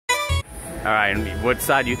All right, and what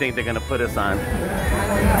side do you think they're gonna put us on?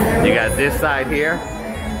 You got this side here,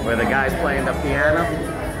 where the guy's playing the piano.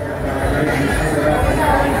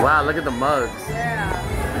 Wow, look at the mugs.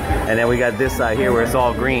 Yeah. And then we got this side here where it's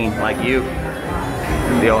all green, like you.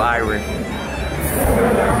 The old Irish.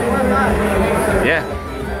 Yeah.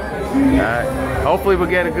 All right. Hopefully we'll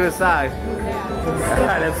get a good side. All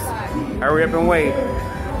right, let's hurry up and wait.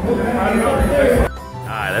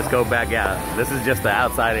 All right, let's go back out. This is just the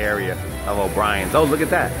outside area of O'Brien's. Oh, look at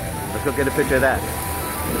that. Let's go get a picture of that.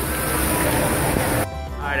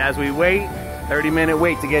 All right, as we wait, 30-minute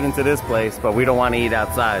wait to get into this place, but we don't want to eat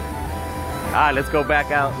outside. All right, let's go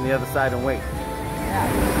back out on the other side and wait.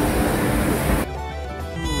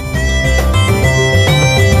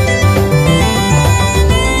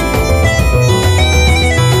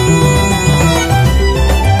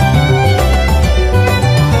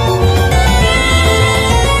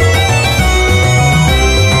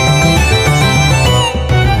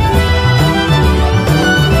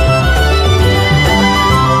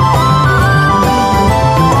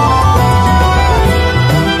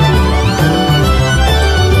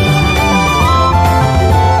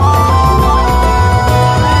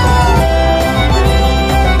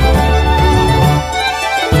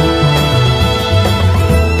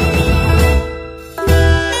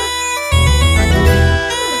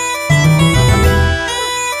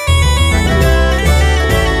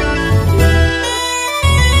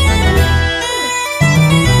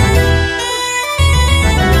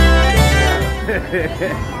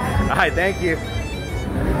 All right, thank you.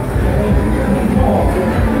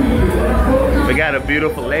 We got a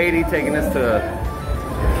beautiful lady taking us to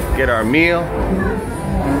get our meal.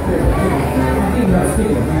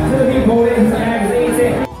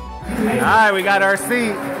 All right, we got our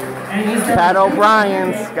seat. Pat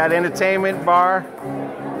O'Brien's got entertainment bar.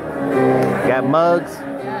 Got mugs.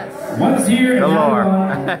 Once here, galore.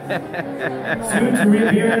 Soon to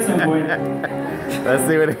reappear at some point. Let's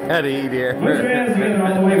see what they got to eat here. Put your hands together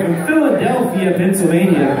all the way from Philadelphia,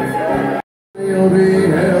 Pennsylvania. You'll be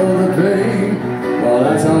held to pay. Well,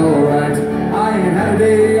 that's alright. I ain't had a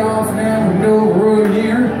day off now in over a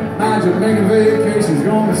year. My Jamaican vacation's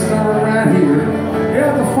gonna start right here.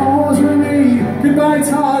 Yeah, the phone's with me. Goodbye,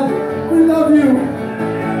 Todd. We love you.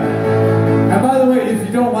 And by the way, if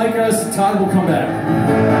you don't like us, Todd will come back.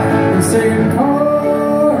 We're saying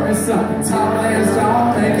chorus up the top last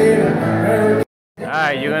all make it.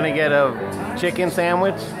 Alright, you're gonna get a chicken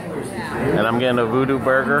sandwich, and I'm getting a voodoo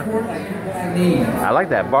burger. I like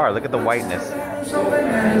that bar, look at the whiteness.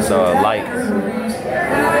 So light.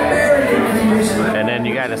 And then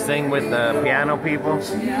you gotta sing with the piano people.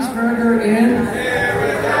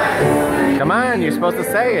 Come on, you're supposed to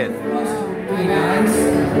say it.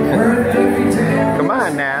 Come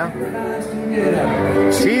on now.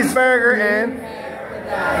 Cheeseburger and...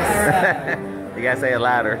 You gotta say it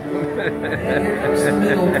louder.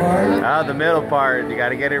 Oh, the middle part. You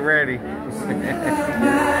gotta get it ready.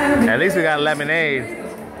 At least we got lemonade.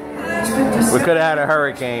 We could have had a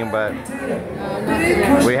hurricane, but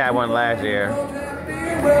we had one last year.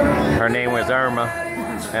 Her name was Irma,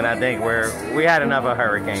 and I think we had enough of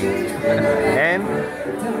hurricanes. And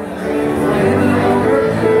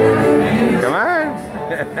come on.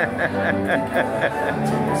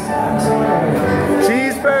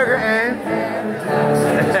 Cheeseburger and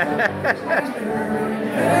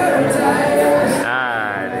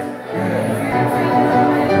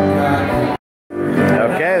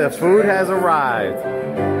okay, the food has arrived.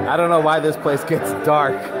 I don't know why this place gets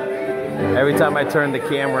dark every time I turn the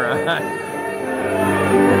camera on.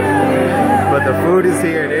 But the food is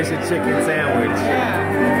here. There's your chicken sandwich.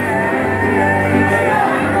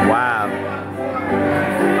 Wow.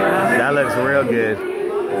 That looks real good.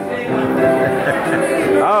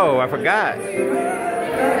 Oh, I forgot.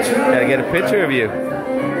 Gotta get a picture of you.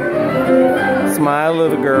 Smile,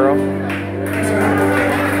 little girl.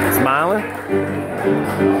 Smiling?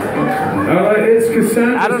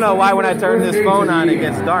 I don't know why when I turn this phone on it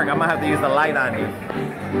gets dark. I'm gonna have to use the light on you.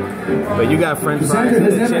 But you got French fries.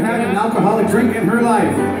 Cassandra has never had an alcoholic drink in her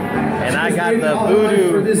life. And I got the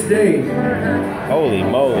voodoo. For this day. Holy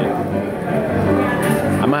moly.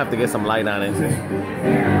 I'm gonna have to get some light on it. Oh,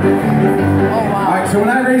 wow. All right, so when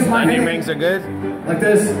I raise my onion hand, rings are good? Like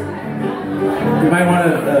this, you might want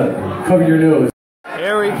to cover your nose.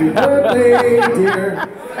 There we go. Happy birthday, dear.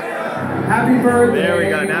 Happy birthday. There we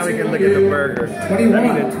go. Now we can look at the burger.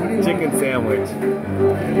 21. Chicken sandwich.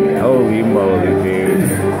 Holy moly,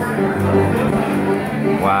 dude.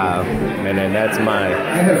 Wow. And then that's mine.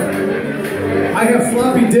 I have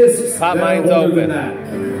floppy disks. Pop mine's open.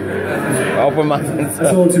 Open my. That's a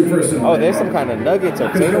little too personal. Oh, there's some kind of nuggets or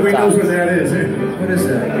Because tater nobody knows what tots. that is. What is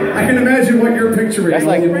that? I can imagine what you're picturing. That's all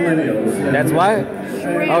like you millennials. That's what?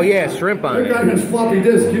 Oh yeah, shrimp on Look it. at his floppy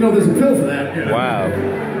disk. You know there's a pill for that. You know? Wow.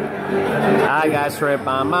 I got shrimp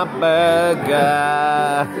on my burger.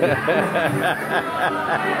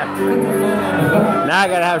 Now I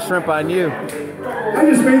gotta have shrimp on you. I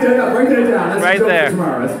just made that up. Write that down. That's Right a joke there. for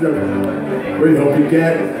tomorrow. That's a joke. We hope you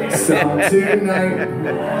get some tonight.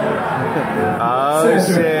 Oh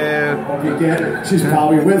shit. Hope you get it. She's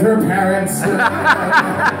probably with her parents.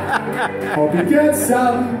 Hope you get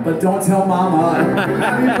some, but don't tell mama.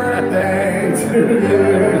 Happy birthday to you.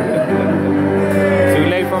 Too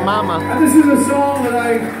late for mama. This is a song that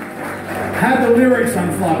I had the lyrics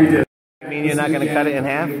on floppy disk. You mean you're not gonna cut it in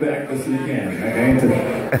half?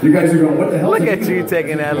 You guys are going, what the hell? Look at you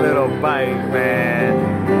taking that little bite, man.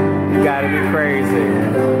 You gotta be crazy.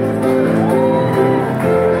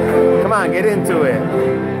 Come on, get into it.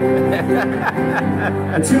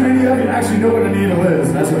 And too many of you actually know what a needle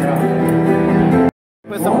is. That's what happened.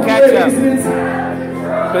 Put some ketchup.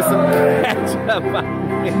 Put some ketchup on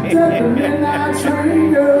me.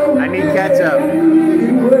 I need ketchup.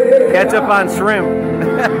 Ketchup on shrimp.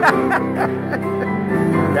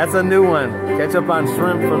 That's a new one. Ketchup on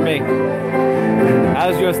shrimp for me.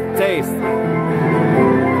 How's your taste?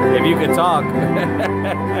 If you could talk.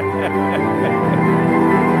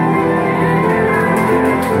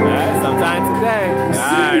 Alright, sometime today.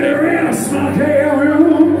 Alright.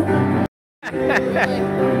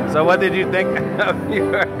 So what did you think of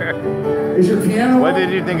your... Is your piano What on?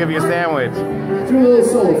 did you think of your sandwich? Do a little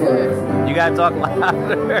solo for us. You gotta talk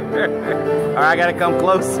louder. Or I gotta come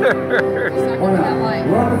closer.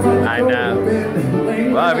 I know.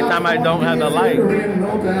 Well, every time I don't have the light.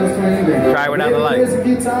 Try without the light.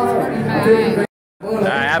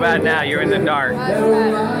 Alright, how about now? You're in the dark.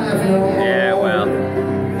 Yeah, well.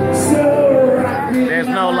 There's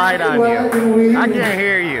no light on you. I can't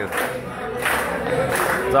hear you.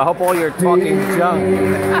 So I hope all your talking junk.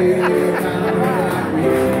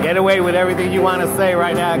 Get away with everything you want to say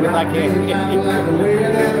right now because I can't hear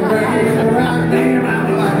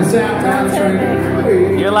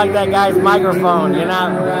you. You're like that guy's microphone. You're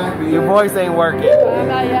not, your voice ain't working. I'm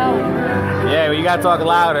not yelling. Yeah, well, you gotta talk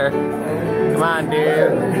louder. Come on,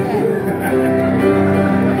 dude.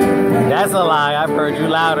 That's a lie. I've heard you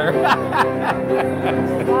louder.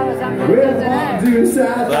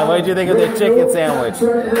 So what did you think of the chicken sandwich?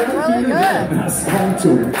 Really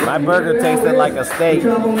good. My burger tasted like a steak.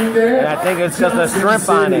 And I think it's just a shrimp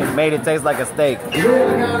on it. Made it taste like a steak.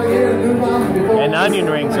 And onion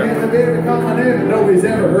rings are... Nobody's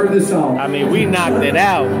ever heard this song. I mean, we knocked it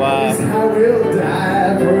out, but...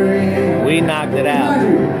 We knocked it out.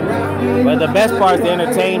 But the best part is the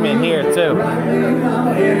entertainment here, too.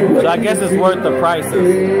 So I guess it's worth the prices.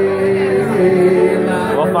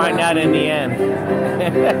 We'll find out in the end. I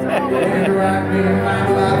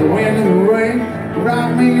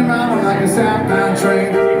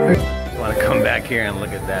want to come back here and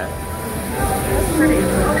look at that. That's pretty. Oh,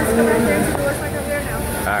 let's go back there and see what it looks like over there now.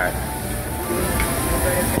 Alright.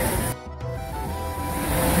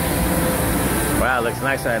 Wow, it looks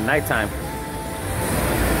nicer at nighttime.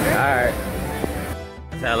 Alright.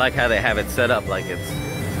 I like how they have it set up like it's...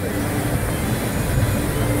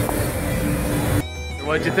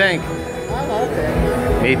 What'd you think? I love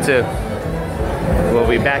it. Me too. We'll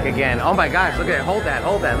be back again. Oh my gosh, look at it. Hold that,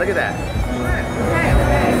 look at that.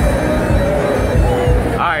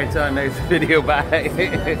 Alright, till our next video. Bye. Bye,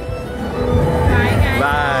 guys.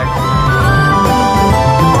 Bye.